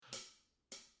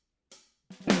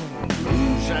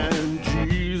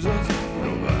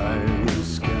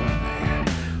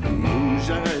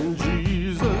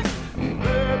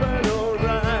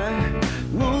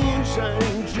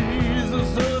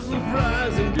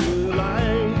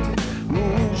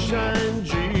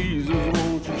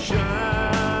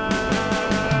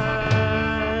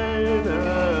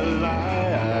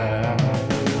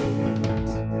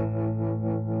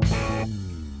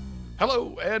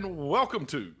and welcome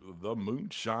to the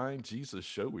Moonshine Jesus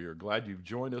Show. We are glad you've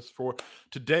joined us for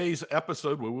today's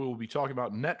episode where we will be talking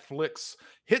about Netflix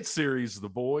hit series, The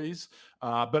Boys.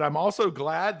 But I'm also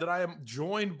glad that I am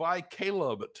joined by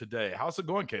Caleb today. How's it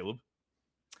going, Caleb?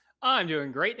 I'm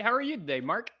doing great. How are you today,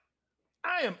 Mark?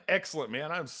 I am excellent,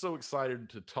 man. I'm so excited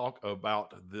to talk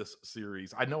about this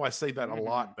series. I know I say that a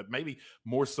lot, but maybe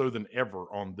more so than ever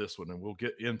on this one, and we'll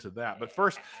get into that. But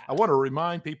first, I want to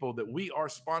remind people that we are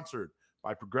sponsored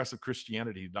by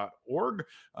progressivechristianity.org,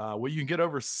 where you can get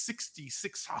over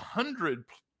 6,600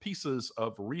 pieces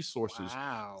of resources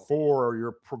Wow. for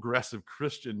your progressive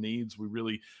Christian needs. We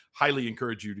really highly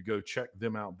encourage you to go check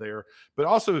them out there. But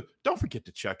also, don't forget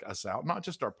to check us out, not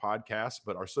just our podcast,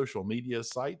 but our social media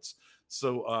sites.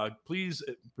 So please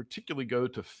particularly go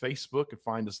to Facebook and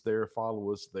find us there,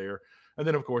 follow us there. And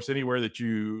then, of course, anywhere that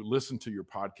you listen to your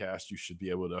podcast, you should be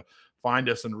able to find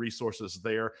us and resources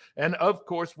there. And, of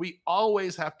course, we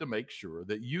always have to make sure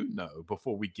that you know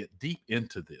before we get deep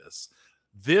into this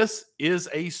is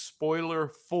a spoiler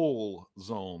full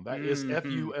zone. That is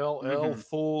Full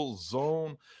full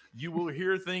zone. You will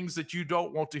hear things that you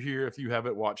don't want to hear if you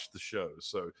haven't watched the show.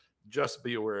 So just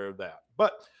be aware of that.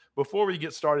 But before we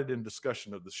get started in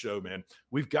discussion of the show, man,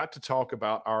 we've got to talk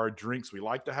about our drinks. We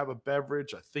like to have a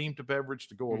beverage, a themed beverage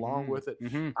to go along with it.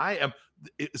 I'm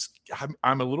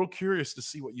a little curious to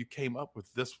see what you came up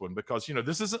with this one, because, you know,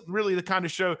 this isn't really the kind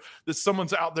of show that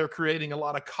someone's out there creating a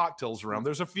lot of cocktails around.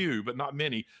 There's a few, but not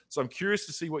many. So I'm curious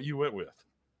to see what you went with.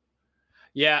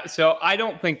 Yeah, so I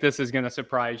don't think this is going to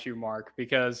surprise you, Mark,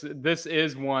 because this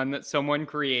is one that someone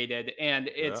created, and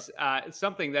it's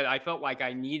something that I felt like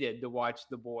I needed to watch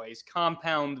The Boys.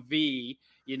 Compound V,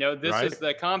 you know, this is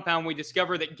the compound we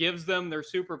discover that gives them their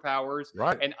superpowers,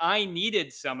 and I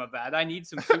needed some of that. I need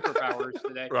some superpowers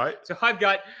today. So I've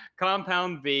got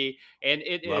Compound V, and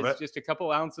it is just a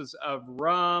couple ounces of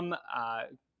rum,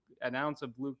 an ounce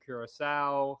of blue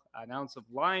curacao, an ounce of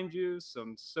lime juice,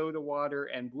 some soda water,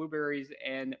 and blueberries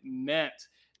and mint.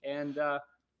 And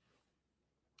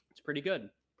it's pretty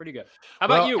good. Pretty good. How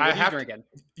about you? What are you drinking?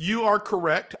 You are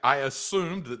correct. I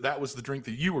assumed that was the drink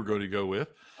that you were going to go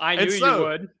with. I knew you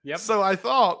would. Yep. So I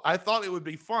thought it would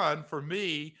be fun for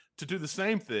me to do the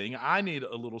same thing. I need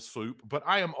a little soup, but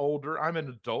I am older. I'm an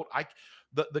adult.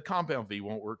 The Compound V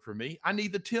won't work for me. I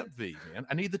need the Temp V, man.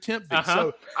 I need the Temp V.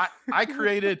 So I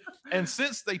created, and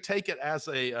since they take it as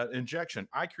a injection,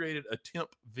 I created a Temp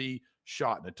V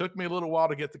shot. And it took me a little while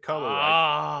to get the color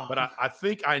right, but I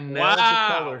think I nailed the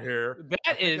color here.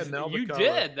 You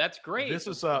did. That's great. This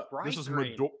is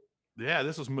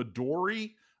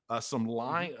Midori, some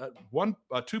lime,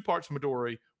 2 parts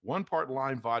Midori, 1 part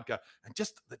lime vodka, and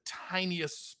just the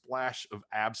tiniest splash of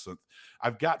absinthe.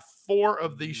 I've got 4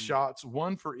 of these shots,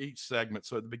 1 for each segment.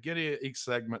 So at the beginning of each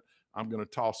segment, I'm going to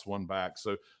toss one back.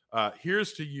 So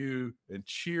here's to you, and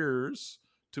cheers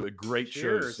to a great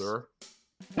show, sir.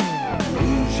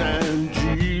 Moonshine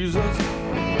Jesus.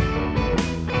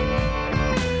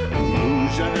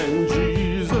 Moonshine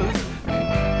Jesus.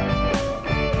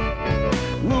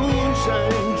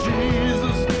 Moonshine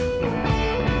Jesus.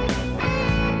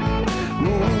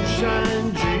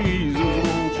 Moonshine Jesus,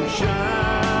 won't you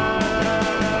shine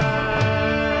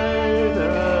a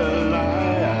light?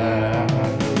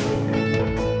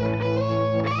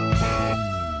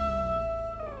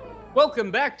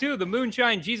 Welcome back to the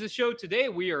Moonshine Jesus Show. Today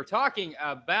we are talking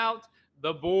about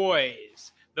The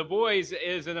Boys. The Boys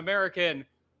is an American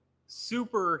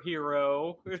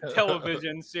superhero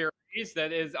television series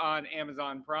that is on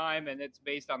Amazon Prime, and it's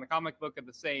based on the comic book of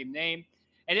the same name.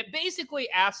 And it basically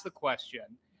asks the question,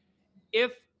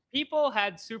 if people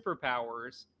had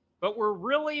superpowers but were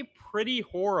really pretty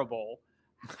horrible,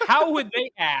 how would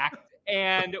they act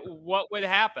and what would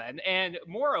happen? And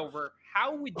moreover,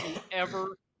 how would you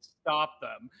ever stop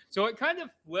them? So it kind of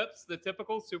flips the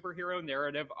typical superhero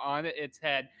narrative on its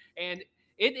head. And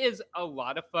it is a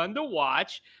lot of fun to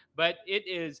watch, but it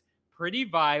is pretty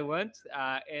violent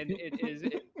and it is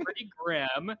pretty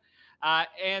grim.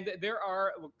 And there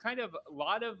are kind of a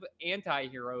lot of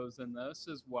anti-heroes in this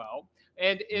as well.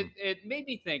 And it made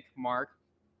me think, Mark,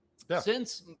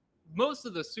 since most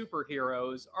of the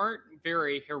superheroes aren't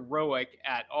very heroic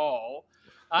at all,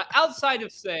 outside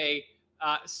of, say,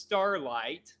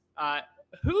 Starlight,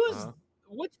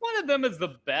 which one of them is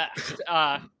the best?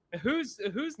 Who's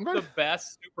the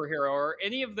best superhero? Are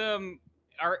any of them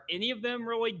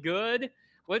really good?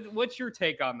 What's your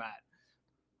take on that?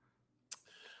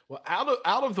 Well,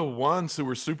 out of the ones who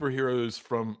were superheroes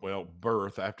from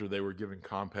birth after they were given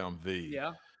Compound V,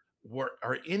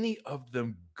 are any of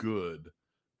them good?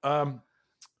 Or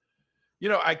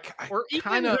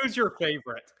even who's your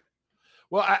favorite?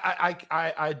 Well,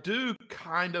 I do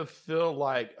kind of feel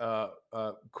like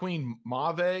Queen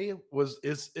Mave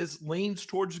is leans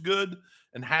towards good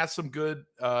and has some good,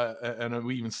 and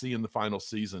we even see in the final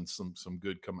season some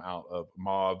good come out of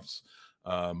Mauve's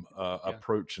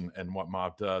approach and what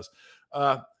Mauve does.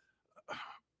 I'm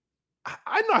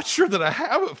not sure that I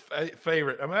have a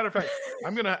favorite. As a matter of fact, I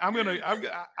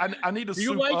need to Do you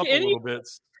soup like up any? a little bit.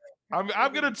 I'm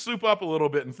going to soup up a little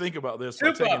bit and think about this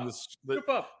by Soup up. Soup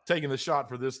up. taking the shot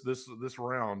for this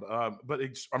round. But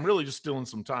I'm really just stealing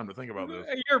some time to think about this.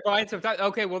 You're buying some time.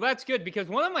 Okay, well that's good because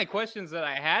one of my questions that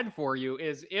I had for you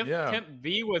is if Yeah. Temp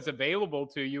V was available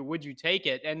to you, would you take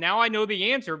it? And now I know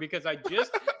the answer because I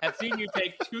just have seen you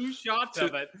take 2 shots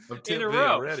of it Of in Temp a V row.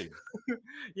 already.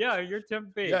 Yeah, you're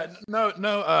Temp V. Yeah,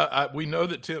 no. We know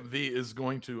that Temp V is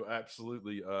going to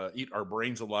absolutely eat our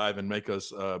brains alive and make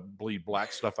us bleed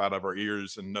black stuff out of our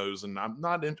ears and nose. And I'm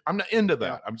not into that.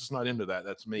 Yeah. I'm just not into that.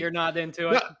 That's me. You're not into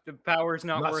it. No, The power's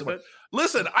not so worth much. it.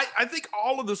 Listen, I think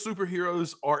all of the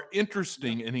superheroes are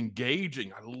interesting and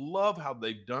engaging. I love how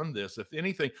they've done this. If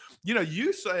anything,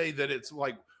 you say that it's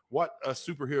like what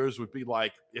superheroes would be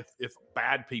like if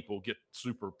bad people get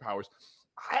superpowers.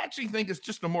 I actually think it's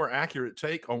just a more accurate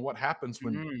take on what happens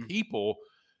when people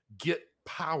get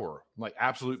power, like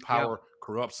absolute power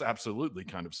corrupts absolutely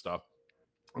kind of stuff.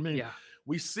 I mean,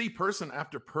 we see person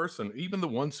after person, even the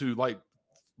ones who like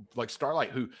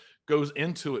Starlight, who goes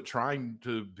into it trying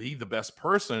to be the best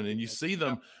person, and you see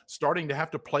them starting to have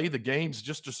to play the games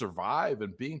just to survive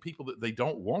and being people that they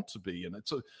don't want to be. And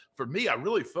it's for me, I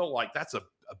really feel like that's a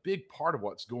big part of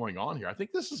what's going on here. I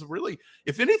think this is really,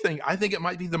 if anything, I think it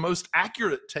might be the most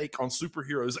accurate take on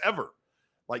superheroes ever.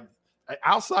 Like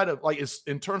outside of like, it's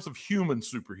in terms of human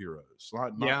superheroes,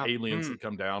 not aliens that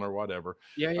come down or whatever.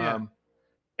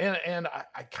 And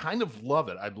I kind of love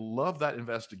it. I love that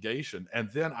investigation. And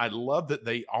then I love that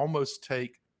they almost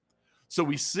take, so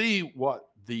we see what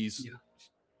these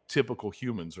typical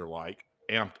humans are like,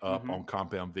 amped up on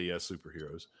Compound V as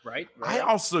superheroes. Right. I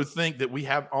also think that we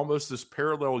have almost this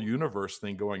parallel universe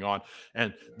thing going on.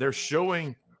 And they're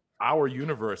showing our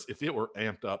universe if it were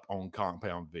amped up on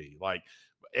Compound V. Like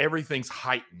everything's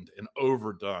heightened and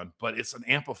overdone, but it's an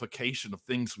amplification of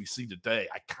things we see today.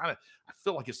 I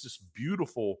feel like it's this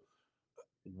beautiful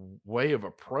way of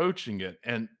approaching it.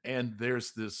 And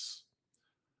there's this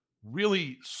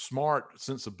really smart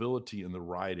sensibility in the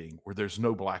writing where there's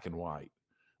no black and white.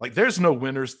 Like there's no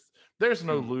winners, there's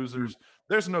no losers,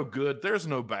 there's no good, there's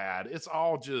no bad. It's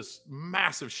all just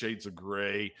massive shades of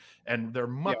gray, and they're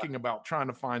mucking about trying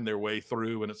to find their way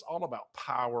through. And it's all about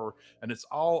power, and it's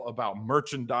all about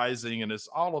merchandising, and it's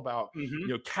all about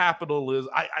capitalism.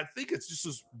 I think it's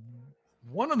just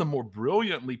one of the more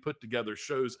brilliantly put together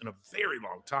shows in a very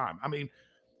long time. I mean,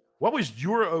 what was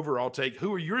your overall take?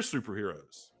 Who are your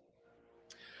superheroes?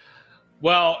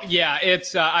 Well, yeah,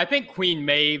 it's. I think Queen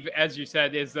Maeve, as you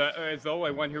said, is the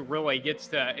only one who really gets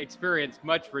to experience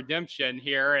much redemption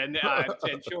here and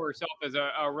show herself as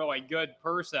a really good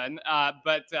person. I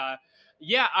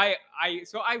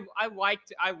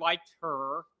liked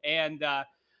her, and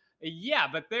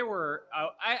but there were.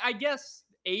 I guess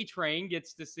A-Train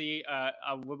gets to see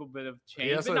a little bit of change.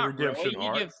 He has a redemption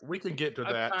arc. We can get to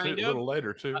that too, a little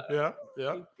later too.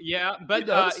 Yeah, but he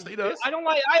does. I don't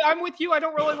like. I'm with you. I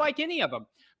don't really like any of them.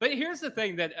 But here's the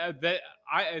thing that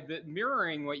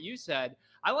mirroring what you said,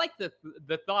 I like the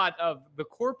thought of the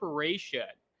corporation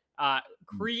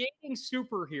creating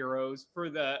superheroes for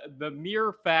the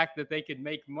mere fact that they could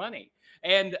make money.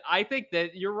 And I think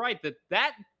that you're right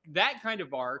that kind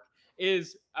of arc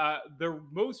is the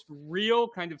most real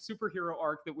kind of superhero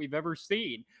arc that we've ever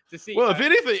seen. To see, well, if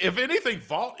anything,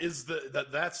 Vault is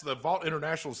that's the Vault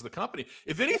International is the company.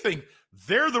 If anything,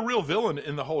 they're the real villain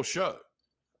in the whole show.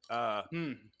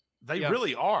 They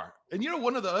really are. And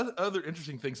one of the other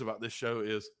interesting things about this show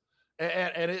is,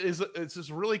 and it's this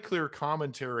really clear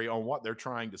commentary on what they're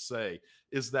trying to say,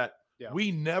 is that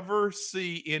we never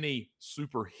see any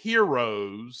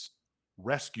superheroes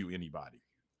rescue anybody.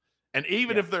 And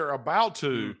even if they're about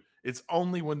to, it's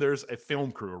only when there's a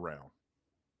film crew around.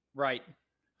 Right.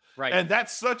 And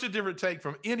that's such a different take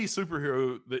from any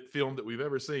superhero film that we've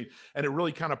ever seen. And it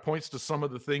really kind of points to some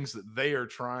of the things that they are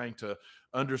trying to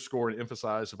underscore and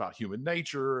emphasize about human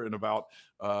nature and about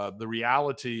the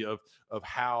reality of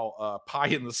how pie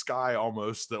in the sky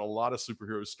almost that a lot of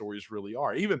superhero stories really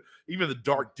are. Even the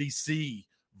dark DC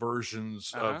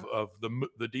versions of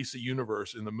the DC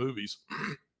universe in the movies.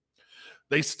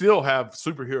 They still have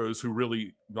superheroes who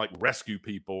really like rescue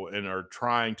people and are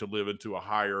trying to live into a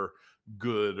higher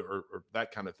good or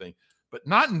that kind of thing, but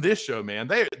not in this show, man.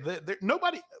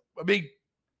 Nobody. I mean,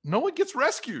 no one gets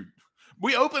rescued.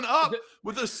 We open up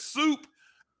with a soup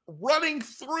running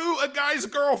through a guy's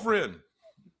girlfriend.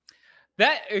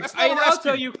 That's not a I'll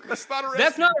tell rescue. you, That's not a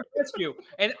that's rescue. not a rescue.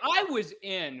 And I was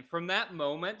in from that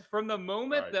moment, from the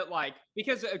moment Right. that like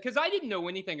because I didn't know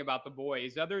anything about the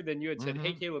boys other than you had said,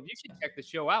 "Hey, Caleb, you should check the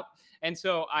show out." And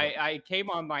so I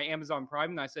came on my Amazon Prime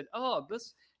and I said, "Oh,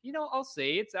 this." I'll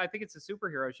see. I think it's a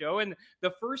superhero show, and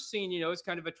the first scene, is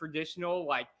kind of a traditional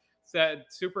like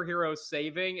superhero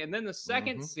saving, and then the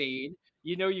second scene,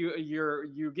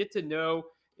 you get to know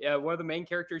one of the main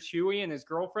characters, Chewie, and his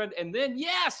girlfriend, and then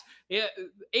yes,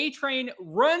 A-Train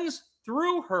runs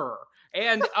through her,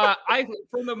 and I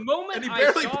from the moment And he I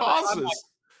barely saw pauses. that, I'm like,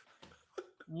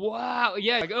 wow,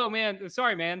 yeah, like, oh man,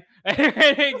 sorry, man, and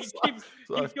it keeps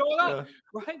going up,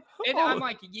 right? And I'm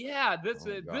like, yeah, this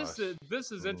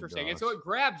is interesting, and so it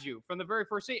grabs you from the very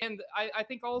first scene, and I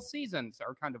think all seasons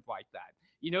are kind of like that.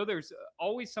 There's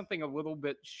always something a little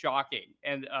bit shocking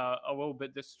and a little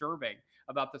bit disturbing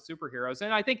about the superheroes,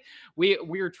 and I think we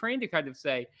are trained to kind of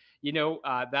say,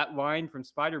 that line from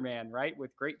Spider-Man, right?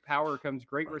 With great power comes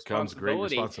great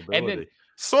responsibility, and then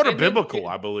sort of biblical,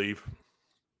 I believe.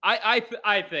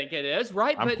 I think it is,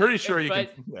 right? I'm pretty sure you can.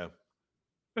 Yeah.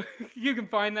 You can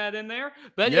find that in there,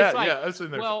 but yeah, it's like, yeah, it's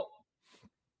in there. Well,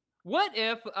 what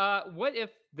if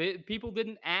the people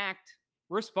didn't act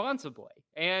responsibly?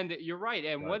 And you're right.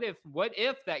 And what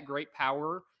if that great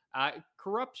power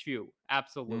corrupts you?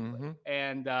 Absolutely.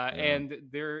 And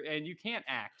you can't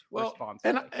act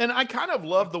responsibly. And I kind of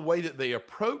love the way that they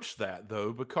approach that,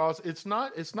 though, because it's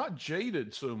not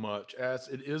jaded so much as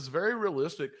it is very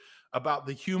realistic about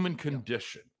the human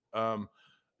condition.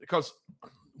 Because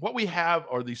what we have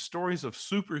are these stories of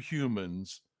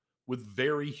superhumans with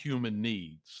very human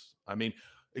needs. I mean,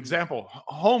 example,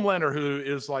 Homelander, who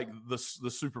is like the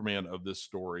Superman of this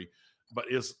story, but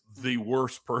is the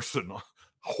worst person,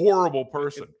 horrible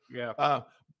person. Yeah.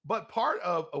 But part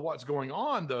of what's going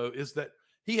on, though, is that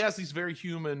he has these very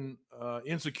human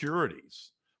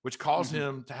insecurities, which cause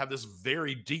him to have this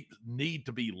very deep need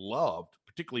to be loved,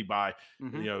 particularly by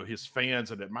his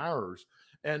fans and admirers.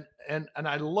 And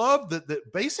I love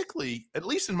that basically, at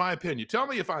least in my opinion, tell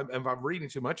me if I'm reading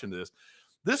too much into this.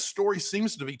 This story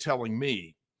seems to be telling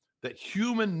me that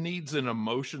human needs and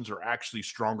emotions are actually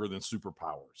stronger than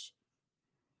superpowers,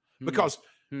 because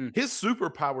his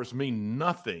superpowers mean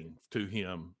nothing to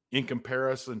him in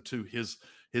comparison to his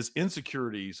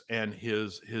insecurities and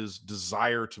his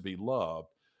desire to be loved.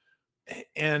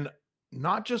 And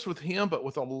not just with him, but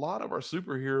with a lot of our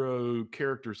superhero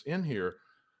characters in here,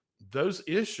 those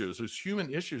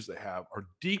human issues they have are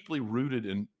deeply rooted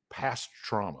in past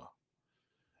trauma.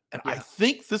 And I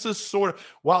think this is sort of,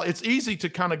 while it's easy to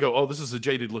kind of go, oh, this is a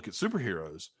jaded look at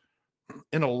superheroes,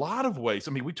 in a lot of ways.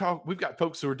 I mean, we've got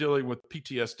folks who are dealing with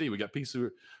PTSD. We got people who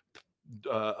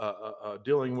are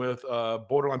dealing with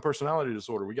borderline personality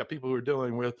disorder. We got people who are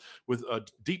dealing with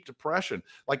deep depression.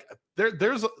 Like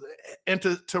and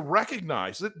to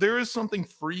recognize that there is something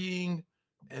freeing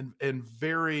and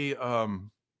very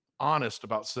honest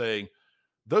about saying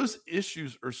those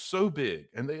issues are so big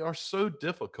and they are so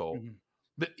difficult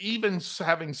that even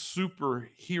having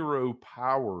superhero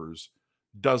powers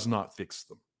does not fix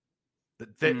them.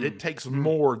 That it takes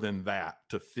more than that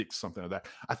to fix something like that.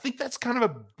 I think that's kind of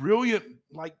a brilliant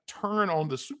turn on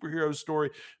the superhero story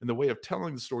and the way of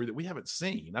telling the story that we haven't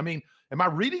seen. I mean, am I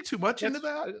reading too much into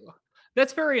that?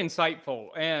 That's very insightful,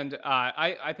 and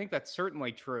I think that's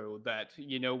certainly true. That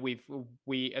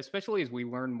we especially as we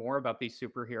learn more about these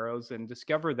superheroes and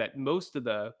discover that most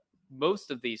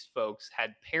of these folks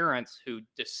had parents who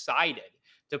decided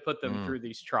to put them through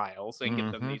these trials and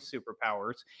give them these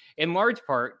superpowers, in large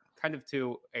part, kind of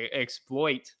to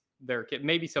exploit their kid.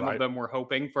 Maybe some of them were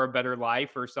hoping for a better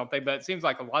life or something, but it seems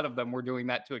like a lot of them were doing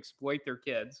that to exploit their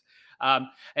kids.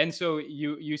 And so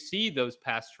you see those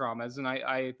past traumas, and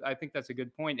I think that's a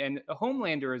good point. And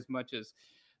Homelander, as much as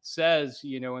says,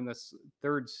 in this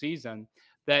third season,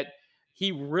 that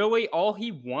he really all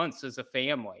he wants is a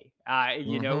family.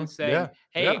 Saying,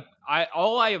 "Hey,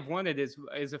 all I have wanted is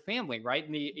a family," right?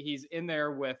 And he's in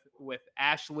there with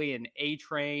Ashley and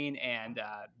A-Train and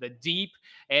the Deep,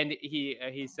 and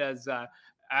he says,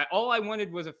 "All I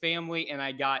wanted was a family, and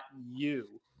I got you."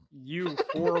 You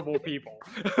horrible people.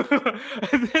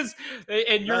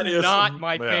 And you're not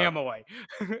my family.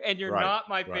 And you're not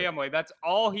my family. That's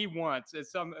all he wants is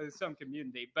some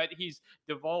community. But he's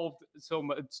devolved so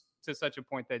much to such a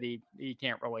point that he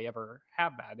can't really ever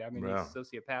have that. I mean, he's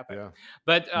sociopathic.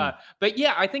 Yeah. But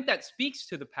yeah, I think that speaks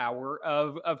to the power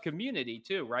of community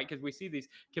too, right? Because we see these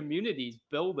communities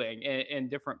building in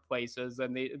different places,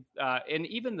 and and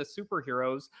even the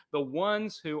superheroes, the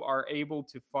ones who are able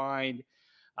to find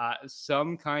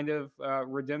some kind of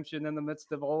redemption in the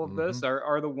midst of all of this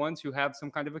are the ones who have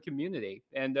some kind of a community.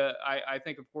 And I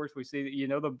think, of course, we see,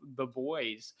 the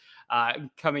boys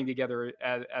coming together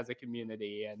as a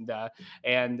community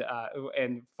and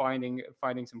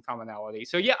finding some commonality.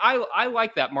 So yeah, I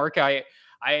like that, Mark. I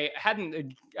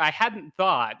hadn't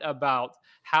thought about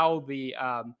how the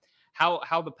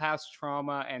how the past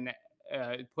trauma and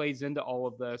plays into all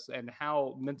of this, and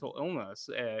how mental illness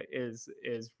is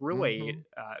really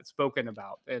spoken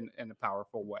about in a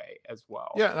powerful way as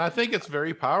well. Yeah, and I think it's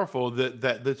very powerful that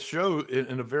the show,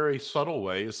 in a very subtle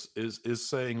way, is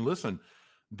saying, listen,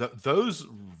 those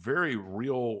very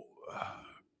real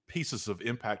pieces of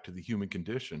impact to the human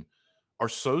condition are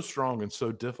so strong and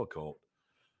so difficult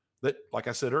that, like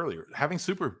I said earlier, having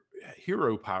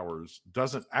superhero powers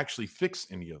doesn't actually fix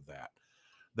any of that.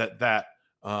 That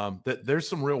there's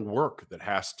some real work that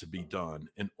has to be done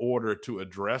in order to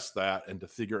address that, and to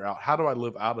figure out, how do I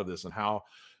live out of this, and how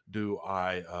do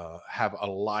I have a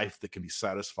life that can be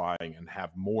satisfying and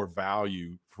have more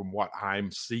value from what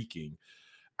I'm seeking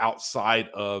outside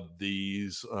of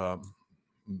these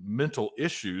mental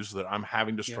issues that I'm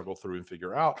having to struggle through and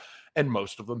figure out, and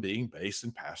most of them being based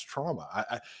in past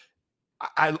trauma.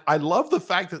 I love the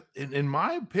fact that, in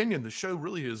my opinion, the show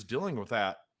really is dealing with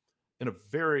that in a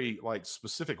very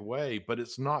specific way, but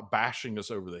it's not bashing us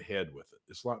over the head with it.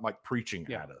 It's not like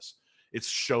preaching at us. It's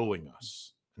showing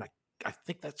us. And I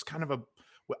think that's kind of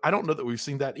I don't know that we've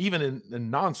seen that even in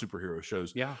non-superhero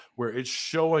shows, where it's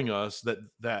showing us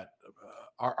that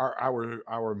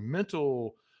our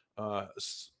mental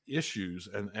issues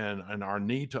and our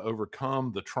need to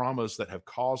overcome the traumas that have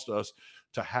caused us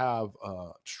to have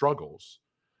struggles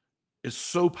is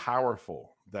so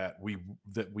powerful that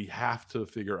we have to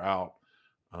figure out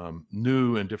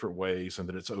new and different ways, and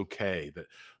that it's okay,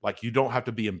 that you don't have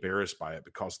to be embarrassed by it,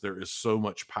 because there is so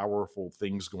much powerful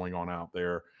things going on out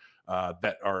there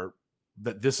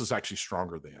that this is actually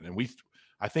stronger than. And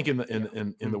I think in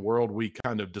the world, we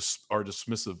kind of are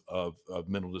dismissive of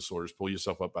mental disorders, pull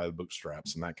yourself up by the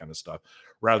bootstraps and that kind of stuff,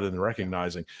 rather than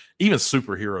recognizing even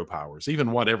superhero powers,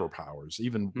 even whatever powers,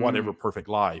 even whatever perfect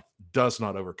life does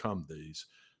not overcome these.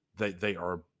 They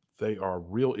are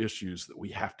real issues that we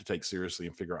have to take seriously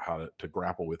and figure out how to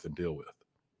grapple with and deal with.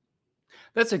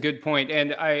 That's a good point.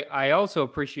 And I also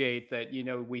appreciate that,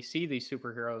 we see these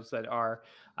superheroes that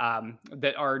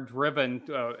are driven,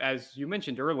 as you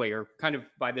mentioned earlier, kind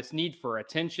of by this need for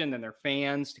attention and their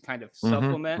fans to kind of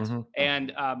supplement,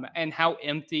 and how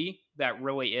empty that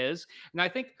really is. And I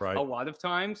think a lot of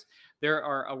times there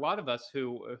are a lot of us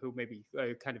who maybe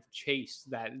kind of chase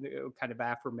that kind of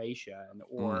affirmation,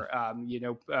 or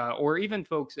or even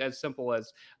folks as simple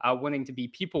as wanting to be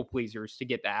people pleasers to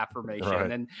get the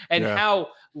affirmation, and how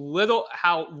little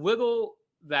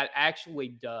that actually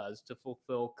does to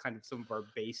fulfill kind of some of our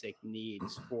basic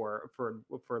needs for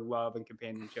love and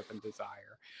companionship and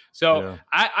desire. So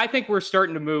I think we're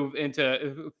starting to move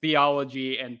into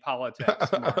theology and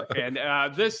politics, Mark, and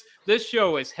this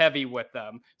show is heavy with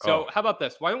them. So how about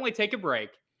this? Why don't we take a break?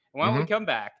 Why don't we come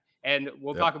back and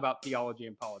we'll talk about theology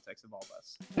and politics of all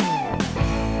this.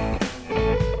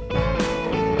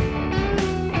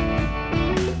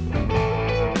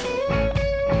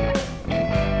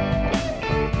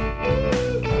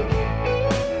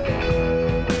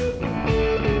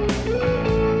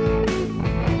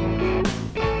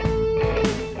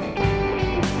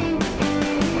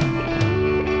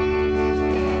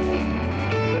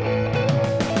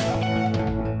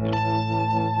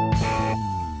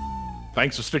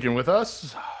 Thanks for sticking with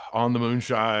us on the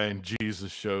Moonshine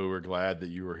Jesus Show. We're glad that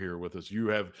you are here with us. You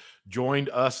have joined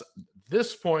us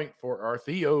this point for our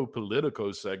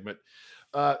Theo-Politico segment.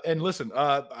 And listen,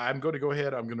 I'm going to go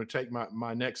ahead. I'm going to take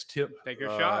my next tip. Take your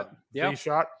shot. Yeah.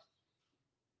 Shot.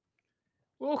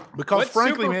 Well, because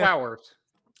frankly, superpowers?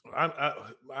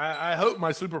 I hope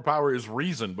my superpower is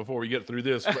reason before we get through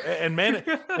this, and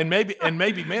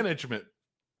maybe management,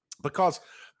 because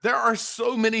there are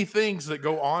so many things that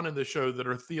go on in the show that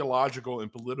are theological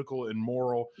and political and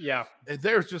moral. Yeah. And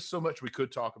there's just so much we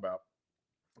could talk about.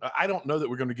 I don't know that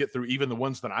we're going to get through even the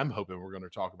ones that I'm hoping we're going to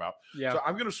talk about. Yeah. So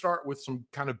I'm going to start with some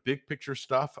kind of big picture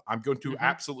stuff. I'm going to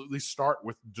absolutely start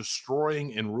with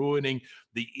destroying and ruining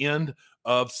the end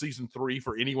of season 3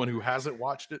 for anyone who hasn't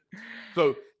watched it.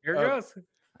 So here it goes.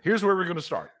 Here's where we're going to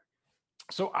start.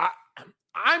 So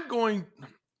I'm going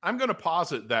to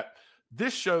posit that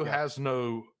this show has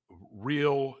no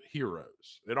real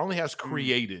heroes. It only has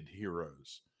created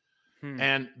heroes.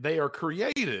 And they are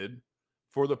created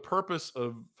for the purpose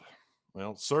of,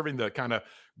 serving the kind of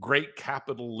great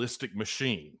capitalistic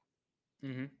machine.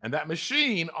 And that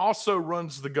machine also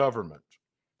runs the government.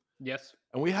 Yes.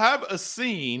 And we have a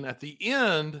scene at the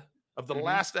end of the Mhm.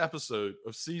 last episode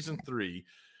of season 3,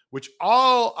 which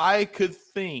all I could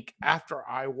think after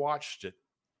I watched it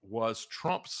was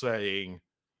Trump saying,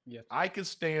 Yes. I could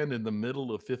stand in the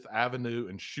middle of Fifth Avenue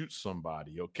and shoot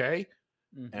somebody, okay?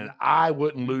 And Mhm. I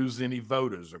wouldn't lose any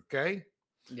voters, okay?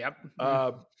 Yep.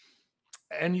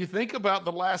 And you think about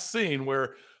the last scene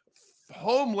where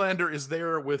Homelander is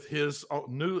there with his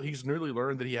he's newly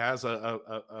learned that he has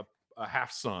a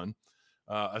half son,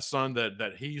 a son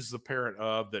that he's the parent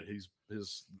of, that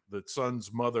the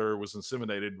son's mother was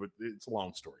inseminated with. It's a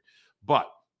long story,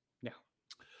 but Yeah.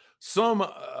 some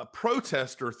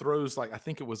protester throws, like, I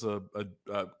think it was a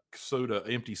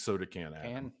empty soda can at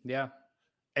him. Yeah.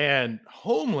 And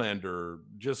Homelander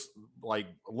just like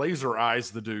laser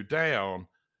eyes the dude down,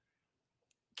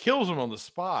 kills him on the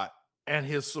spot, and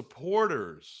his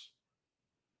supporters,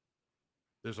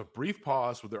 there's a brief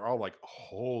pause where they're all like,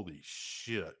 holy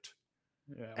shit.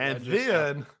 Yeah. And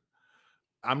then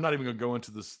I'm not even going to go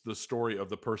into the story of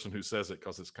the person who says it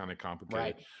because it's kind of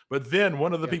complicated. Right. But then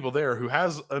one of the people there who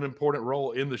has an important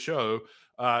role in the show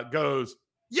goes,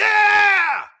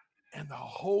 yeah! And the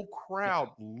whole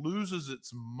crowd loses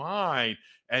its mind.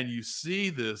 And you see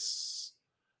this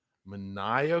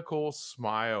maniacal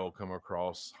smile come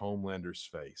across Homelander's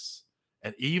face.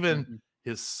 And even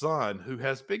his son, who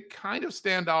has been kind of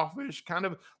standoffish, kind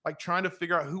of like trying to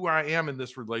figure out who I am in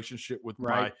this relationship with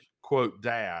my quote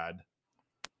dad,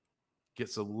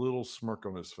 gets a little smirk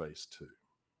on his face too.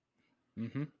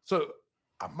 So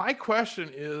my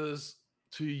question is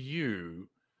to you,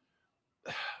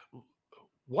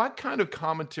 what kind of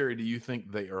commentary do you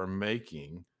think they are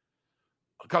making?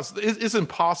 Because it's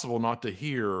impossible not to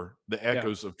hear the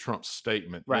echoes of Trump's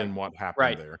statement in what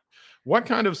happened there. What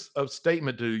kind of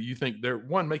statement do you think they're,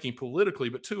 one, making politically,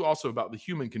 but two, also about the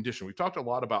human condition? We've talked a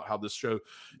lot about how this show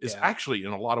is actually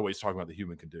in a lot of ways talking about the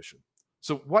human condition.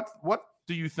 So what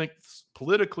do you think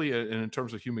politically and in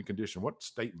terms of human condition, what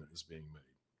statement is being made?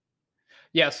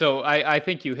 Yeah, so I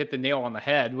think you hit the nail on the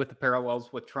head with the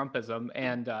parallels with Trumpism,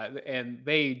 and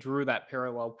they drew that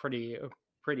parallel pretty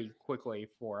quickly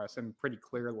for us and pretty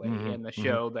clearly in the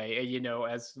show. They,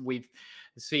 as we've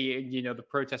seen, the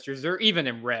protesters, they're even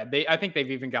in red. I think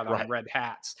they've even got on red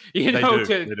hats,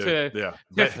 to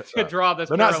draw this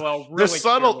parallel. They're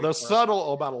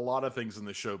subtle about a lot of things in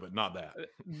the show, but not that.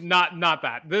 Not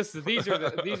that. These are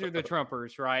the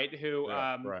Trumpers, right?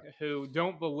 Who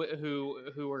don't believe,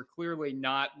 who are clearly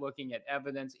not looking at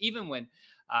evidence, even when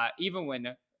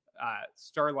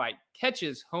Starlight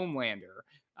catches Homelander.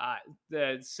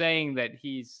 Saying that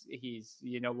he's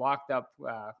locked up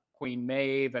Queen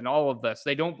Maeve and all of this,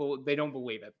 they don't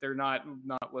believe it. They're not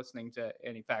listening to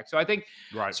any facts. So I think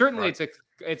certainly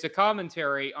it's a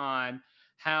commentary on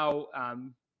how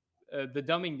the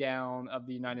dumbing down of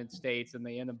the United States and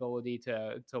the inability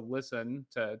to listen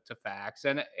to facts.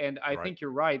 And I think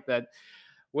you're right that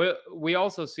we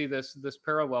also see this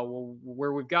parallel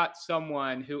where we've got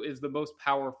someone who is the most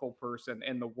powerful person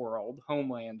in the world,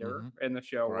 Homelander in the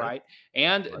show, right?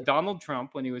 And Donald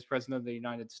Trump when he was president of the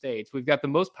United States. We've got the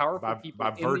most powerful people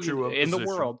in the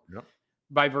world.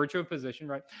 By virtue of position,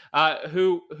 right?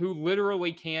 Who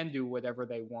literally can do whatever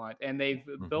they want, and they've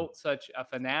built such a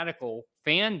fanatical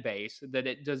fan base that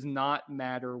it does not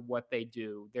matter what they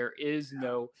do. There is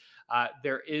no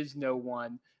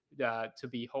one to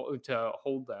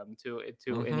hold them to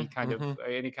any kind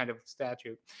of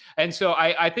statute. And so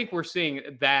I think we're seeing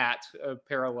that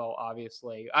parallel.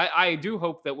 Obviously, I do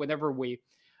hope that whenever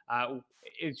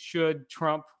should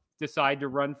Trump decide to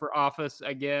run for office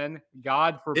again,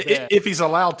 God forbid, if he's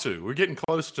allowed to. We're getting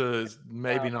close to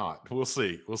maybe not. We'll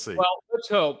see. Well, let's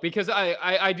hope, because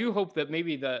I do hope that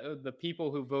maybe the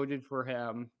people who voted for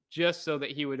him just so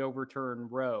that he would overturn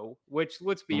Roe, which,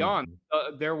 let's be honest,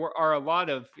 there are a lot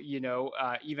of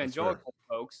evangelical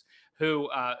folks who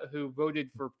voted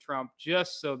for Trump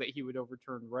just so that he would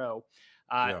overturn Roe.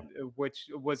 Which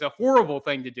was a horrible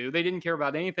thing to do. They didn't care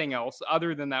about anything else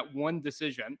other than that one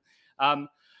decision.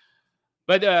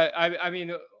 But I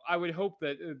mean, I would hope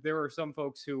that there are some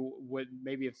folks who would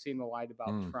maybe have seen the light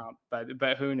about Trump,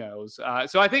 but who knows?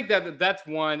 So I think that's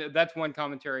one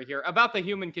commentary here about the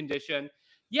human condition.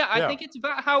 Yeah, I think it's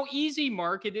about how easy,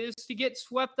 Mark, it is to get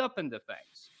swept up into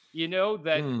things.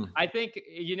 I think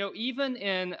even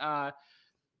in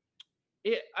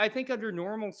I think under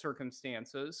normal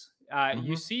circumstances,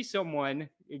 you see someone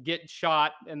get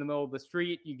shot in the middle of the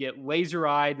street, you get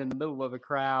laser-eyed in the middle of a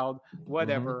crowd,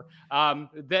 whatever,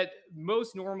 that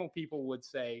most normal people would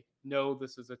say, no,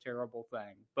 this is a terrible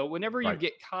thing. But whenever you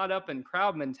get caught up in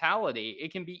crowd mentality,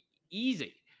 it can be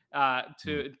easy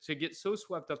to get so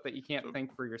swept up that you can't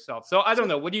think for yourself. So I don't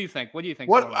know. What do you think? What do you think?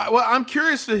 Well, I'm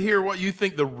curious to hear what you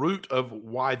think the root of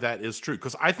why that is true,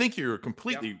 because I think you're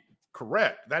completely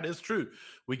correct. That is true.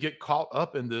 We get caught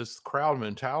up in this crowd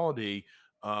mentality.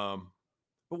 But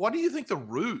what do you think the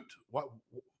root?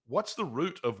 What's the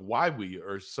root of why we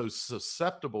are so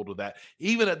susceptible to that?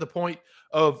 Even at the point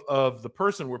of the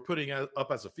person we're putting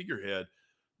up as a figurehead,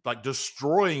 like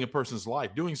destroying a person's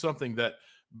life, doing something that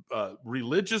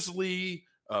religiously,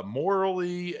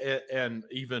 morally, and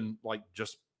even like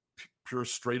just pure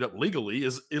straight up legally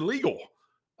is illegal.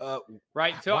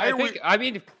 Right. So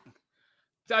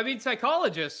I mean,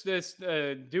 psychologists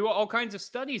do all kinds of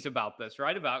studies about this,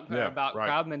 right? About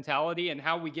crowd mentality and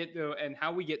how we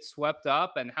get swept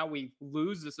up and how we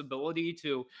lose this ability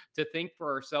to think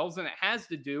for ourselves, and it has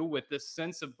to do with this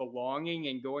sense of belonging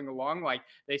and going along. Like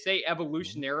they say,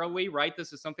 evolutionarily, right?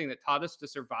 This is something that taught us to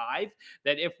survive.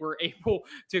 That if we're able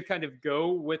to kind of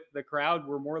go with the crowd,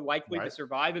 we're more likely to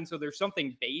survive. And so there's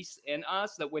something base in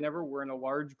us that whenever we're in a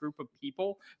large group of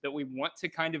people, that we want to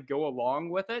kind of go along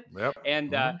with it.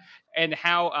 And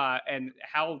how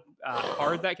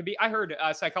hard that can be. I heard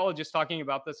a psychologist talking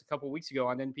about this a couple of weeks ago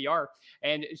on NPR,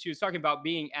 and she was talking about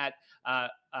being at a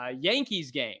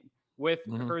Yankees game with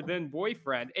her then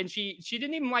boyfriend, and she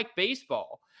didn't even like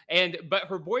baseball, but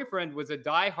her boyfriend was a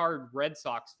diehard Red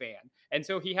Sox fan, and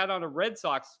so he had on a Red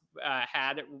Sox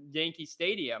hat at Yankee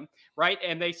Stadium, right?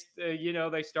 And they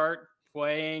start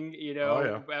playing,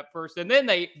 at first, and then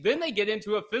they get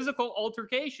into a physical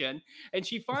altercation, and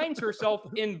she finds herself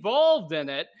involved in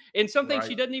it, in something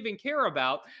she doesn't even care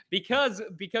about because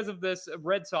of this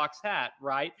Red Sox hat,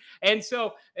 right? And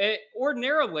so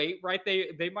ordinarily, right,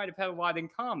 they might have had a lot in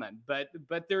common, but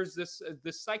there's this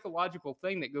psychological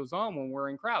thing that goes on when we're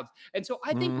in crowds, and so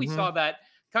I think we saw that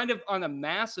kind of on a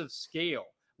massive scale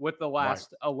with the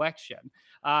last election,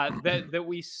 that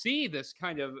we see this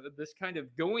kind of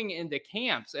going into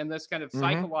camps and this kind of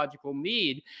psychological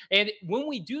need. And when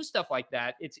we do stuff like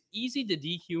that, it's easy to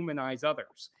dehumanize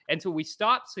others. And so we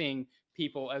stop seeing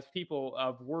people as people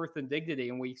of worth and dignity,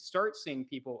 and we start seeing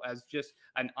people as just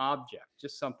an object,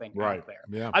 just something out there.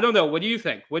 Yeah. I don't know. What do you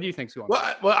think? What do you think, Suan?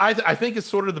 Well, I think it's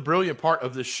sort of the brilliant part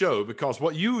of this show, because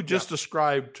what you just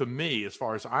described to me, as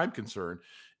far as I'm concerned,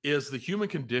 is the human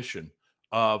condition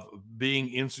of being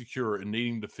insecure and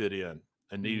needing to fit in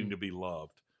and needing to be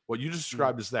loved. What you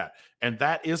described is that. And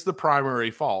that is the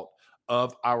primary fault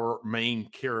of our main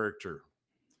character.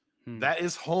 That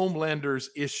is Homelander's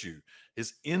issue.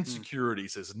 His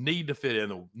insecurities, his need to fit in,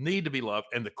 the need to be loved,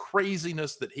 and the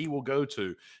craziness that he will go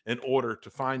to in order to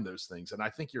find those things. And I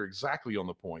think you're exactly on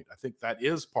the point. I think that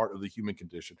is part of the human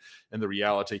condition and the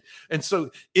reality. And so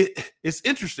it's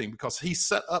interesting because he's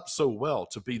set up so well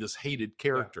to be this hated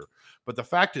character. Yeah. But the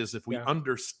fact is, if we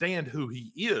understand who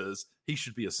he is, he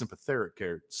should be a sympathetic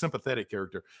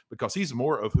character, because he's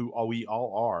more of who we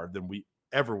all are than we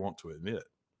ever want to admit.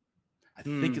 I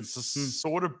think it's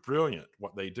sort of brilliant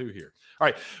what they do here. All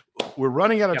right, we're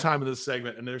running out of time in this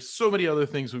segment, and there's so many other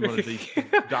things we want to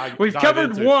dive We've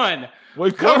covered into. one.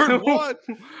 We've covered one.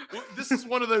 This is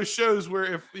one of those shows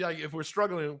where if we're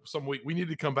struggling some week, we need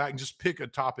to come back and just pick a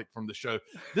topic from the show.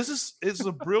 It's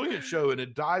a brilliant show, and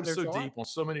it dives so deep on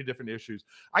so many different issues.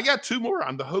 I got two more.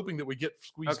 I'm hoping that we get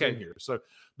squeezed in here. So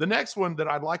the next one that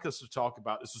I'd like us to talk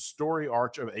about is the story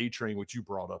arc of A-Train, which you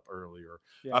brought up earlier,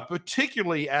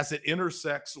 particularly as it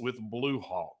intersects with Blue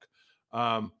Hawk.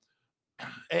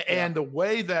 And the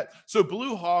way that, so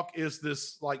Blue Hawk is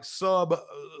this like superhero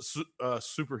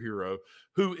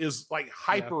who is like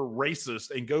hyper racist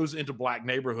and goes into black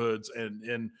neighborhoods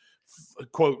and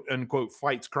quote unquote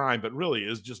fights crime, but really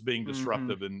is just being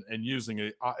disruptive and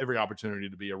using every opportunity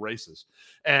to be a racist.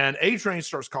 And A-Train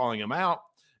starts calling him out,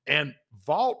 and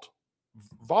the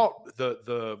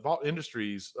Vault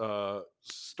Industries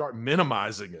start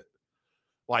minimizing it.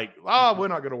 Like, we're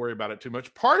not going to worry about it too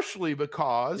much, partially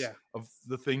because of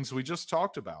the things we just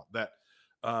talked about, that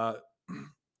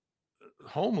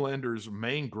Homelander's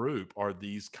main group are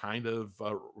these kind of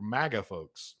MAGA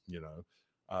folks,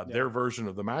 their version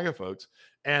of the MAGA folks.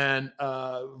 And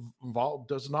Vault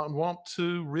does not want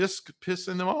to risk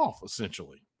pissing them off,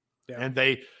 essentially. Yeah. And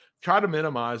they try to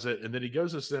minimize it. And then he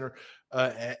goes to center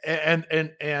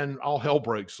and all hell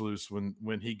breaks loose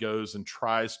when he goes and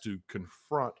tries to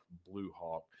confront Blue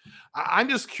Hawk. I'm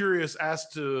just curious as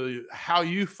to how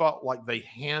you felt like they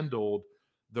handled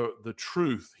the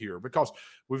truth here, because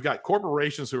we've got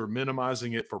corporations who are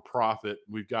minimizing it for profit.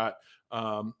 We've got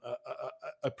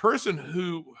a person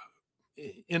who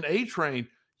in A-Train,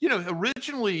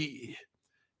 originally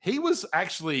he was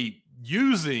actually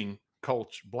using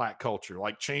culture, black culture,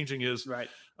 like changing his Right.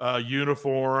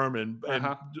 uniform and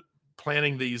Uh-huh.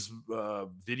 planning these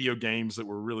video games that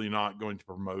were really not going to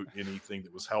promote anything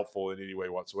that was helpful in any way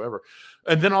whatsoever.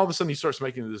 And then all of a sudden he starts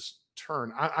making this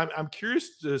turn. I'm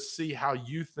curious to see how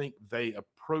you think they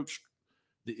approached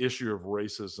the issue of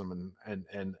racism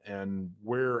and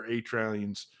where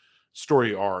A-Train's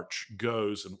story arch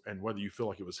goes, and whether you feel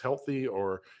like it was healthy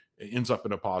or it ends up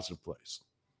in a positive place.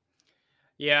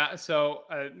 Yeah, so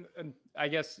I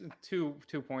guess two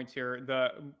points here.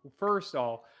 The first,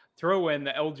 I'll throw in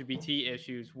the LGBT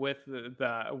issues with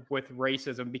with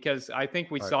racism, because I think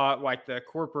we Right. saw like the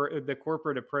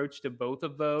corporate approach to both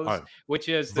of those, Oh, which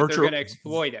is that they're going to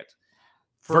exploit it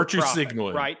for virtue profit,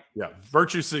 signaling, right? Yeah,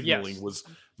 virtue signaling Yes. was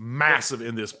massive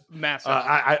in this. Massive.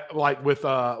 I like with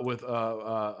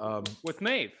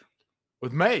Maeve.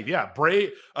 with Maeve, yeah,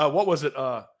 brave. What was it?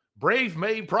 Brave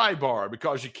Maeve Pride Bar,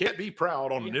 because you can't be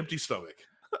proud on an empty stomach.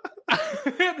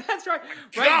 That's right.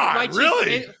 God, like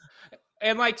really?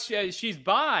 And like she's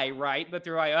bi, right? But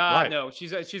they're like, Right. no,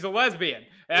 she's a lesbian,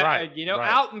 Right, you know, right.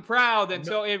 out and proud. And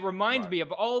No, so it reminds right. me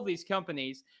of all these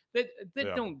companies that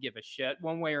Yeah. don't give a shit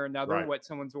one way or another Right, what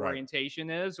someone's right. orientation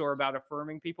is, or about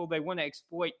affirming people. They want to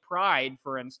exploit pride,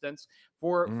 for instance,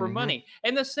 for Mhm. money.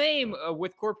 And the same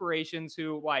with corporations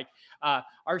who like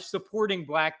are supporting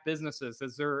black businesses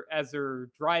as they're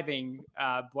driving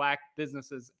black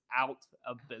businesses out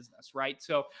of business, right?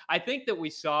 So I think that we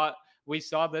saw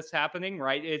this happening,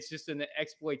 right? It's just an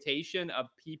exploitation of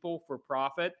people for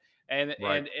profit. And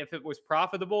Right. and if it was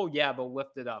profitable, yeah, they'll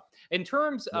lift it up. In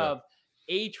terms Yeah. of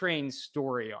A-Train's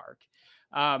story arc,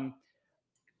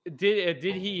 did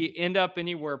he end up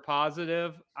anywhere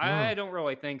positive? I don't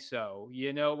really think so.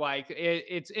 You know, like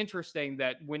it's interesting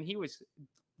that when he was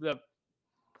the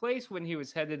place when he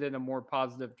was headed in a more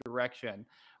positive direction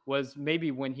was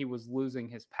maybe when he was losing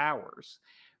his powers.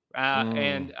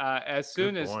 And as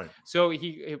soon Good as point. so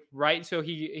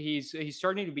he's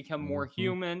starting to become more Mhm.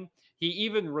 human. He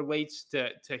even relates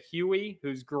to Huey,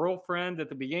 whose girlfriend at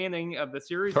the beginning of the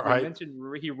series we Right.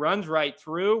 mentioned. He runs right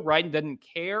through, right, and doesn't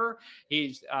care.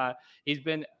 He's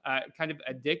been kind of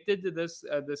addicted to this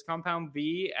compound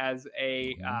V as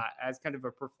as kind of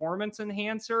a performance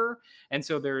enhancer, and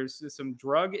so there's some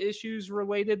drug issues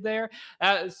related there.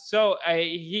 So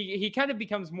he kind of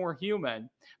becomes more human.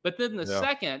 But then the Yeah.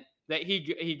 second that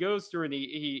he goes through and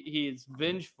he is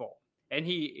vengeful, and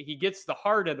he gets the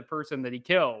heart of the person that he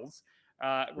kills,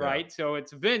 right? So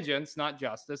it's vengeance, not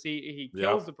justice. He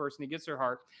kills the person, he gets their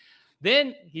heart.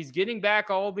 Then he's getting back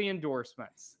all the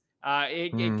endorsements.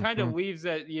 It kind of leaves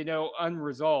it, you know,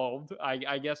 unresolved,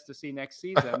 I guess, to see next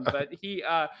season. But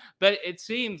but it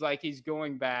seems like he's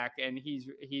going back and he's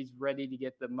ready to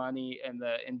get the money and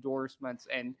the endorsements,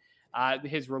 and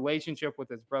his relationship with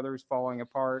his brother's falling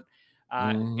apart.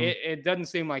 It doesn't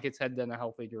seem like it's headed in a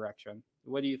healthy direction.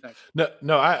 What do you think?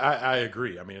 No, I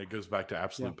agree. I mean, it goes back to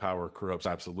absolute power corrupts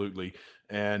absolutely,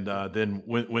 and then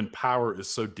when power is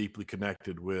so deeply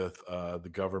connected with the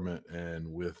government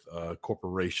and with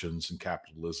corporations and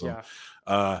capitalism,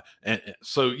 and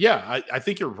so I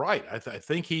think you're right. I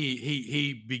think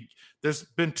there's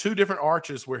been two different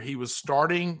arches where he was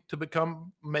starting to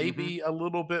become maybe a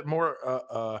little bit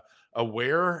more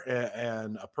aware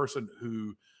and a person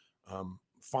who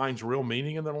finds real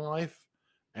meaning in their life.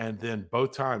 And then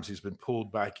both times he's been pulled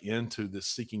back into this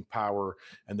seeking power.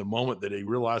 And the moment that he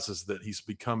realizes that he's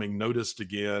becoming noticed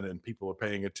again and people are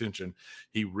paying attention,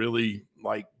 he really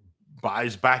like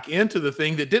buys back into the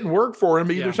thing that didn't work for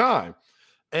him either time.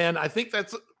 And I think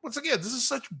that's, once again, this is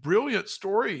such brilliant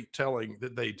storytelling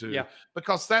that they do,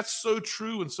 because that's so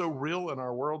true and so real in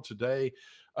our world today.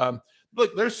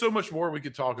 Look, there's so much more we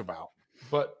could talk about,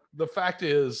 but the fact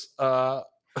is,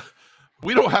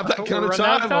 we don't have that kind of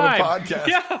time on the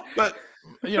podcast. But,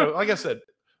 you know, like I said,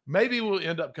 maybe we'll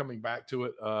end up coming back to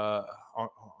it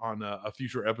on a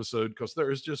future episode, because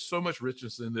there is just so much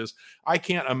richness in this. I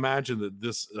can't imagine that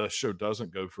this show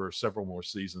doesn't go for several more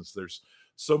seasons. There's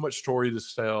so much story to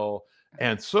tell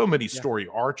and so many story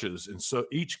arches, and so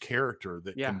each character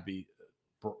that can be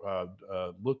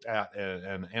looked at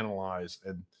and analyzed.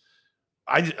 And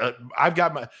I've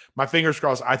got my fingers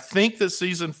crossed. I think that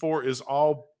season 4 is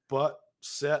all but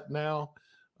set now,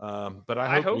 but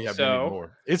I hope we have many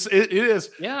more. It is.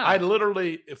 I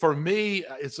literally, for me,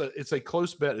 it's a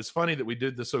close bet. It's funny that we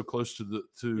did this so close to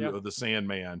the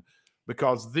Sandman,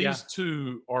 because these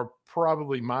two are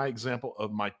probably my example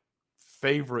of my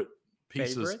favorite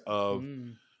pieces of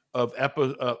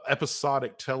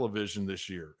episodic television this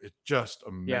year. It's just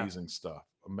amazing stuff.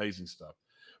 Amazing stuff.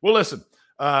 Well, listen,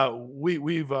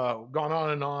 we've gone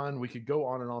on and on. We could go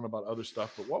on and on about other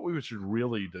stuff, but what we should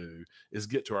really do is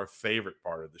get to our favorite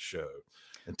part of the show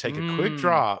and take a quick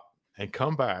drop and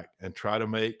come back and try to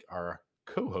make our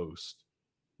co-host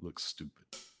look stupid.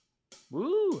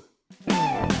 Woo!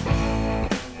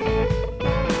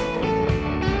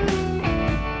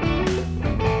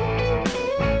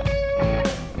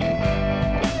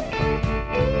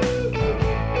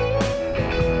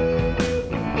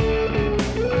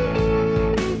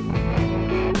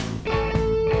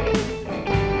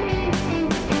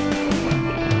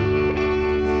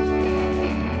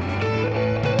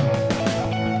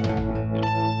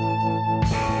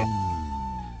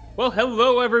 Well,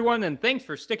 hello, everyone, and thanks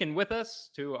for sticking with us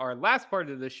to our last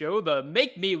part of the show, the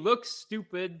Make Me Look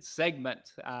Stupid segment.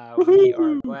 We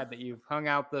are glad that you've hung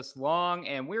out this long,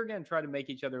 and we're going to try to make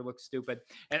each other look stupid.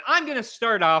 And I'm going to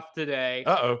start off today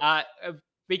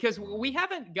because we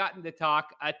haven't gotten to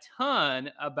talk a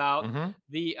ton about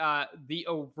the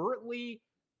overtly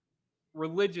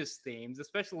religious themes,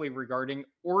 especially regarding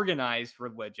organized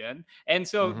religion. And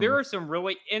so there are some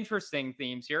really interesting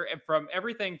themes here, and from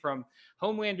everything from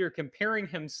Homelander comparing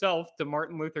himself to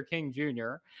Martin Luther King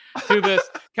Jr. to this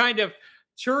kind of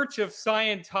Church of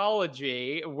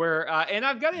Scientology, where, and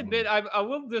I've got to admit, I'm a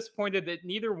little disappointed that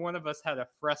neither one of us had a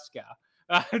Fresca.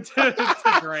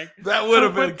 To drink. That would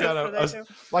have been kind of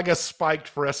like a spiked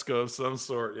Fresca of some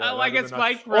sort. Yeah, like a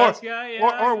spiked Fresca,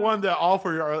 or one that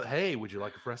offer your, hey, would you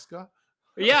like a Fresca?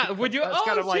 Yeah, would you?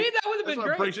 Kind of that would have been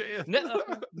great.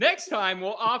 Yeah. Next time,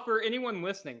 we'll offer anyone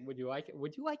listening. Would you like it?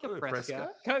 Would you like a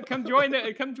Fresca? Come join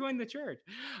the church.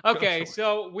 Okay,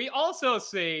 so we also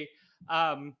see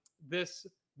this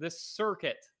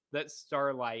circuit that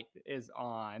Starlight is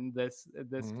on, this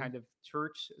kind of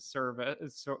church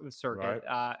service circuit,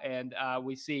 right. and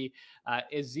we see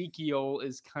Ezekiel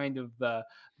is kind of the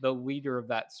leader of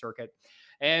that circuit,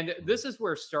 and this is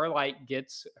where Starlight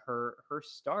gets her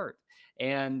start.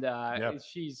 And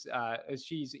she's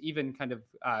even kind of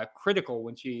critical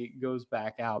when she goes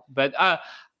back out. But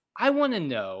I want to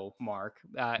know, Mark,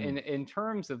 in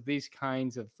terms of these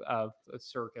kinds of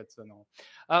circuits and all,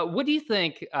 what do you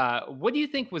think? What do you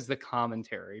think was the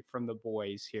commentary from the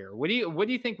boys here? What do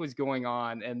you think was going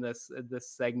on in this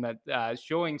segment,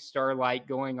 showing Starlight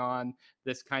going on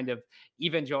this kind of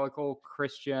evangelical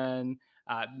Christian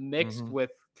mixed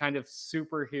with kind of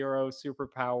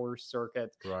superpower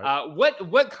circuit? Right.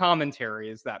 What commentary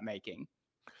is that making?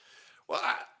 Well,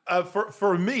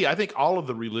 for me, I think all of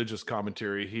the religious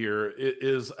commentary here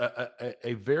is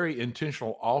a very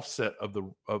intentional offset of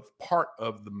part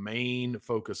of the main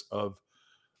focus of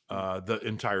the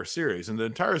entire series. And the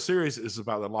entire series is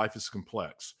about that life is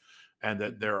complex and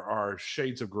that there are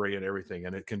shades of gray in everything,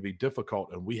 and it can be difficult.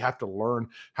 And we have to learn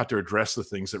how to address the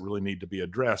things that really need to be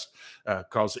addressed,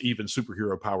 because even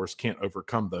superhero powers can't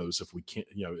overcome those if we can't,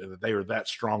 they are that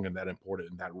strong and that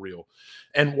important and that real.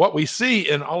 And what we see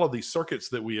in all of these circuits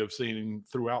that we have seen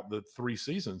throughout the 3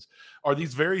 seasons are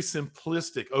these very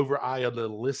simplistic,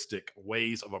 over-idealistic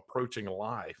ways of approaching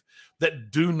life that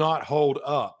do not hold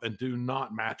up and do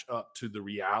not match up to the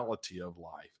reality of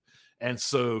life. And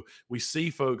so we see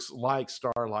folks like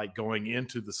Starlight going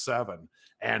into the 7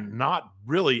 and not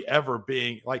really ever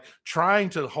being like trying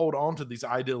to hold on to these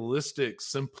idealistic,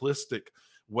 simplistic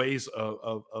ways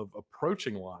of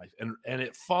approaching life and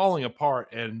it falling apart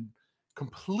and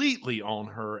completely on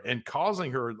her and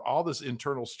causing her all this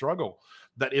internal struggle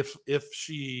that if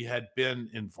she had been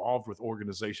involved with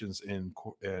organizations and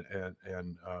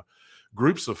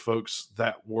groups of folks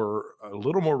that were a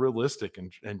little more realistic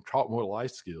and taught more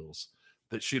life skills,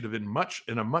 that she'd have been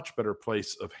in a much better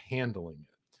place of handling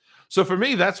it. So for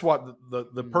me, that's what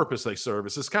the purpose they serve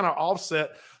is. It's kind of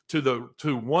offset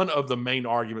to one of the main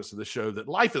arguments of the show, that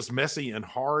life is messy and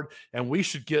hard, and we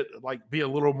should be a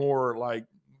little more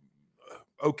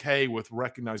okay with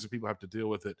recognizing people have to deal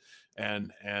with it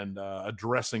and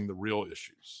addressing the real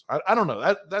issues. I don't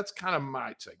know. That's kind of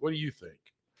my take. What do you think?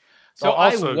 So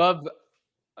I love.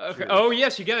 Okay. Oh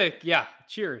yes, you get it. Yeah.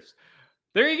 Cheers.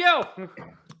 There you go.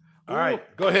 All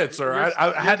right, go ahead, sir.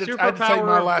 I had to take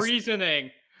my last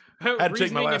reasoning. Had to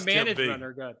take my last and management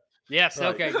are good. Yes.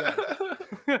 Right. Okay.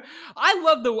 Good.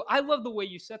 I love the way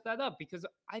you set that up, because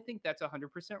I think that's 100%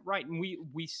 right, and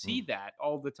we see that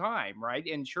all the time, right?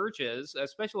 In churches,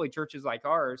 especially churches like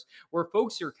ours, where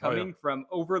folks are coming from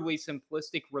overly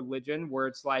simplistic religion, where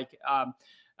it's like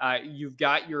you've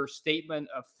got your statement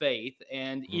of faith,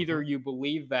 and either Mhm. you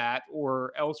believe that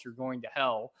or else you're going to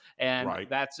hell, and Right.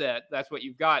 that's it. That's what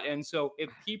you've got. And so if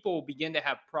people begin to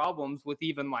have problems with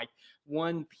even like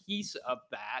one piece of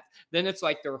that, then it's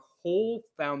like their whole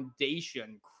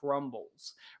foundation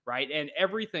crumbles, right? And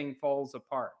everything falls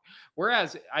apart.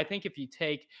 Whereas I think if you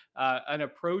take an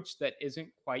approach that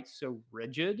isn't quite so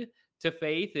rigid to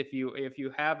faith, if you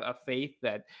have a faith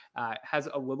that has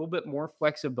a little bit more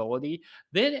flexibility,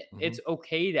 then it's Mhm.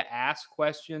 okay to ask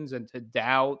questions and to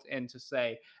doubt and to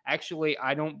say, actually,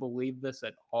 I don't believe this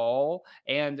at all,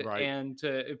 Right. and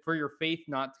to for your faith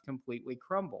not to completely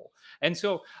crumble. And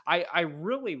so I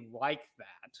really like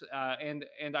that, and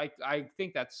I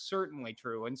think that's certainly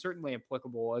true and certainly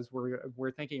applicable as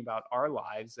we're thinking about our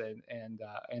lives and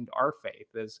our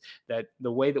faith, is that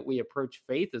the way that we approach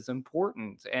faith is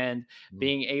important, and Mm.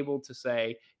 being able to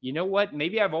say, you know what,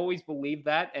 maybe I've always believed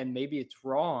that, and maybe it's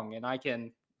wrong, and I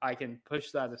can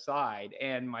push that aside,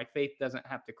 and my faith doesn't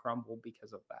have to crumble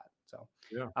because of that. So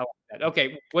Yeah. I like that.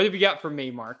 Okay, what have you got for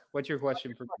me, Mark? What's your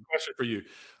question for me? Question for you.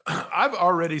 I've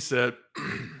already said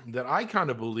that I kind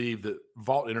of believe that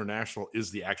Vault International is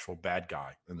the actual bad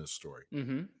guy in this story.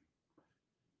 Hmm.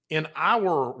 In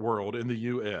our world, in the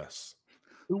US,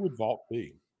 who would Vault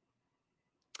be?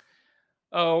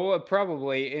 Oh,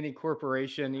 probably any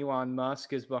corporation Elon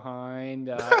Musk is behind.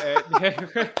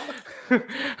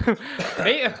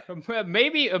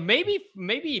 Maybe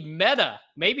Meta,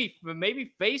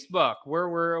 maybe Facebook, where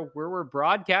we're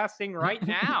broadcasting right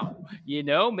now.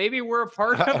 Maybe we're a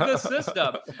part of the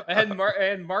system, and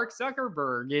Mark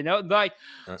Zuckerberg. Like,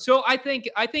 Right. so I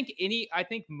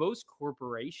think most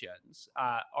corporations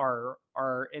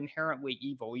are inherently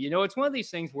evil. It's one of these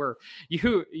things where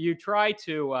you try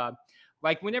to.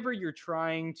 Like whenever you're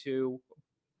trying to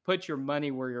put your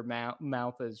money where your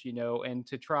mouth is, and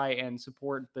to try and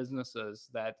support businesses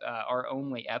that are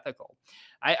only ethical.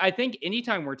 I think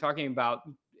anytime we're talking about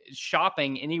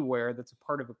shopping anywhere that's a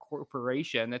part of a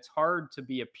corporation, it's hard to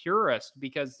be a purist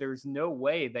because there's no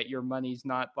way that your money's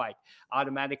not like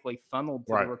automatically funneled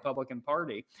to the Right. Republican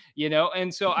Party,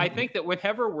 And so I think that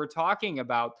whenever we're talking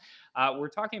about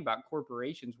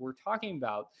corporations, we're talking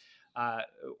about uh,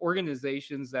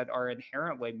 organizations that are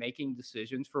inherently making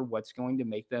decisions for what's going to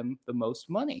make them the most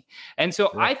money. And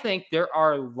so Yeah. I think there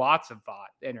are lots of thought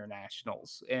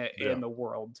internationals in, Yeah. in the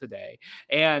world today,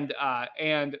 and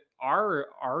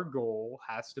our goal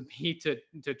has to be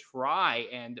to try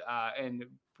and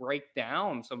break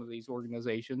down some of these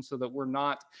organizations so that we're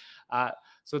not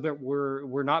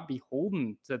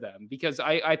beholden to them, because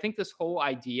I think this whole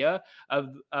idea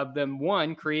of them,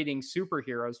 one, creating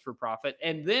superheroes for profit,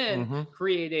 and then Mhm.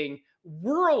 creating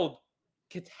world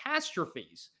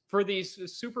catastrophes for these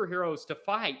superheroes to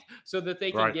fight so that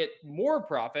they can Right. get more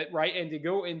profit, right, and to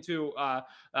go into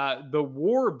the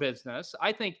war business,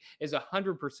 I think is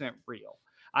 100% real.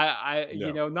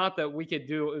 Yeah. Not that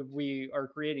we are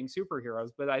creating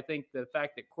superheroes, but I think the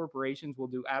fact that corporations will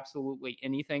do absolutely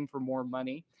anything for more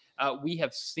money, we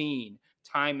have seen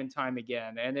time and time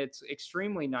again. And it's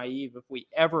extremely naive if we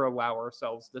ever allow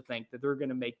ourselves to think that they're going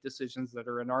to make decisions that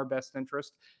are in our best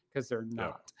interest, because they're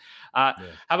Yeah. not.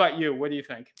 Yeah. How about you? What do you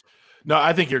think? No,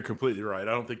 I think you're completely right.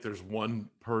 I don't think there's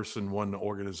one person, one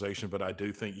organization, but I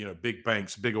do think, big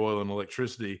banks, big oil and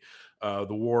electricity, the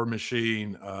war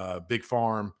machine, big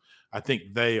farm, I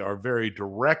think they are very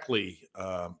directly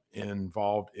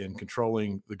involved in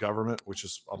controlling the government, which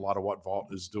is a lot of what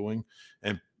Vault is doing.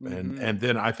 And and Hmm. and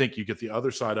then I think you get the other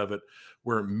side of it,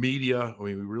 where media. I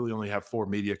mean, we really only have four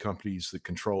media companies that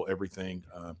control everything,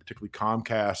 particularly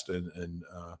Comcast and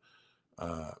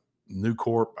uh, New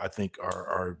Corp, I think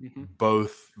are Hmm.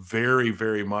 both very,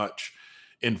 very much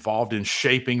involved in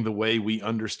shaping the way we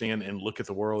understand and look at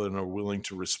the world and are willing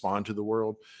to respond to the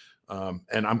world.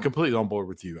 And I'm completely on board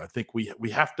with you. I think we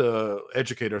have to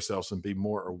educate ourselves and be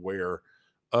more aware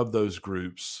of those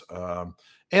groups.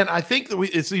 And I think that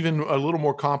it's even a little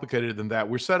more complicated than that.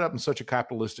 We're set up in such a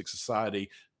capitalistic society,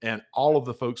 and all of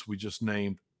the folks we just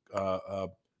named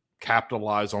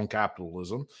capitalize on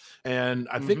capitalism. And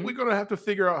I think we're Hmm. going to have to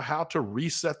figure out how to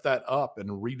reset that up and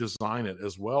redesign it,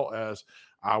 as well as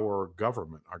our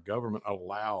government. Our government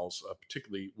allows,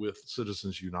 particularly with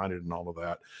Citizens United and all of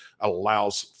that,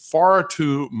 allows far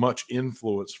too much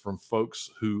influence from folks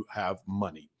who have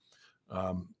money.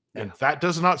 And Yeah. that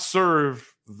does not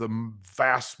serve the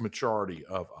vast majority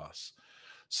of us.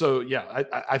 So yeah,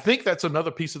 I think that's another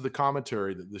piece of the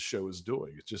commentary that this show is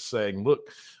doing. It's just saying, look,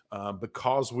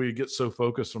 because we get so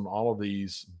focused on all of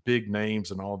these big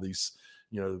names and all of these,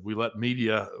 we let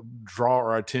media draw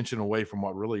our attention away from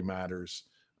what really matters.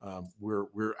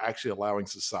 We're actually allowing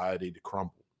society to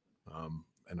crumble,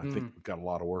 And I think we've got a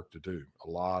lot of work to do.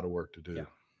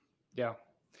 Yeah.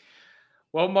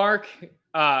 Well, Mark,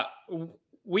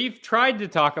 we've tried to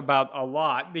talk about a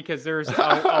lot because there's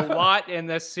a lot in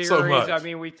this series. So much. I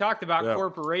mean, we've talked about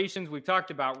corporations. We've talked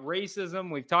about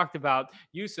racism. We've talked about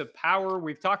use of power.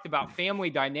 We've talked about family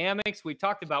dynamics. We've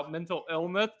talked about mental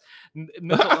illness,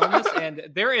 and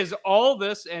there is all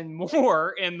this and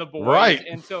more in The Boys. Right.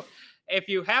 And so if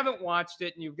you haven't watched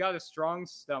it and you've got a strong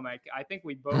stomach, I think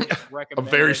we both recommend a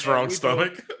very it. strong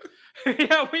stomach.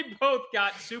 We both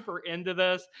got super into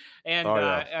this, and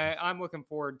I'm looking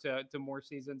forward to more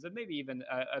seasons and maybe even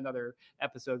another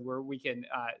episode where we can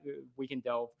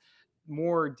delve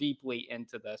more deeply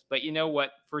into this. But you know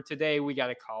what? For today, we got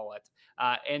to call it.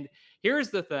 And here's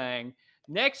the thing: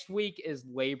 next week is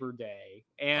Labor Day,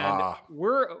 and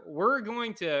we're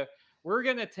going to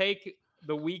take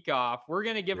the week off. We're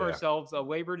going to give ourselves a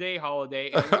Labor Day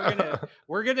holiday, and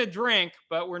we're going to drink,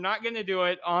 but we're not going to do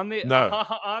it on the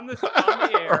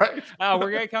air. Right.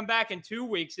 We're going to come back in 2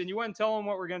 weeks, and you want to tell them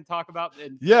what we're going to talk about?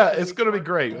 It's going to be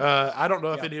great. I don't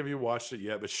know if any of you watched it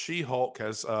yet, but She-Hulk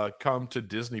has come to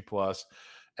Disney Plus,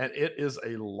 and it is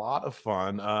a lot of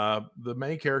fun. The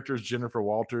main character is Jennifer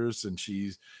Walters, and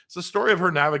it's a story of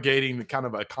her navigating kind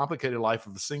of a complicated life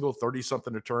of a single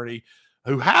 30-something attorney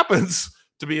who happens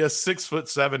to be a 6'7"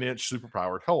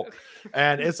 superpowered Hulk.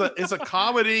 And it's a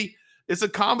comedy. It's a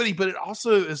comedy, but it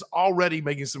also is already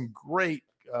making some great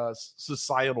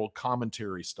societal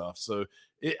commentary stuff. So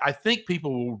I think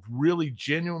people will really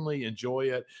genuinely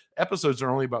enjoy it. Episodes are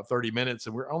only about 30 minutes,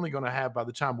 and we're only going to have, by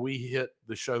the time we hit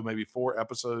the show, maybe 4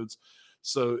 episodes.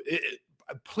 So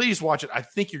please watch it. I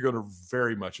think you're going to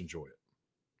very much enjoy it.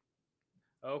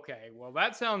 Okay, well,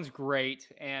 that sounds great.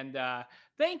 And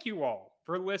thank you all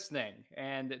for listening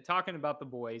and talking about The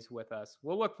Boys with us.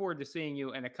 We'll look forward to seeing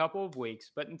you in a couple of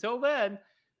weeks. But until then,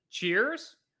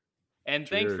 cheers. And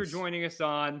thanks for joining us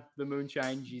on the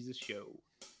Moonshine Jesus Show.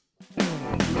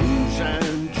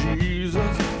 Moonshine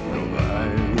Jesus,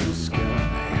 nobody escapes.